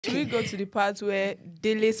Should we go to the part where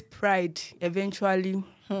Dele's pride eventually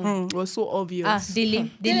was so obvious? Dele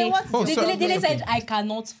said, I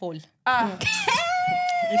cannot fall. In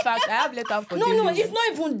fact, I have letter for Dele. No, it's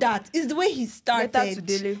not even that. It's the way he started Letter to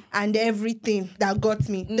Dele. and everything that got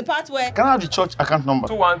me. The part where... Can I have the church account number?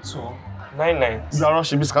 21299. You are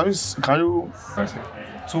rushing, miss. Can you...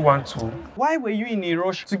 212. Why were you in a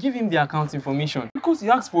rush to give him the account information? Because he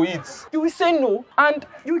asked for it. You will say no, and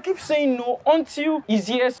you will keep saying no until his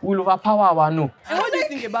yes will overpower our no. And what do you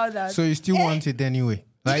think about that? So you still want it anyway?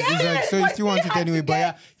 Like, it's like, so you still want it anyway,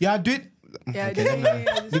 but you are doing...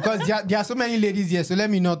 Because there are so many ladies here, so let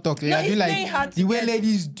me not talk. Like, the way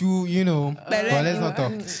ladies do, but let's not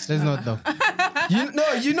talk. Let's not talk.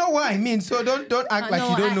 You know what I mean. So don't act like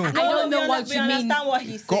you don't know. I don't know what you mean. Understand what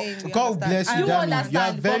he's saying. God bless you. You understand. You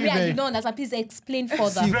are very, You don't understand. Please explain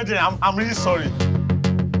further. Brethren, I'm really sorry.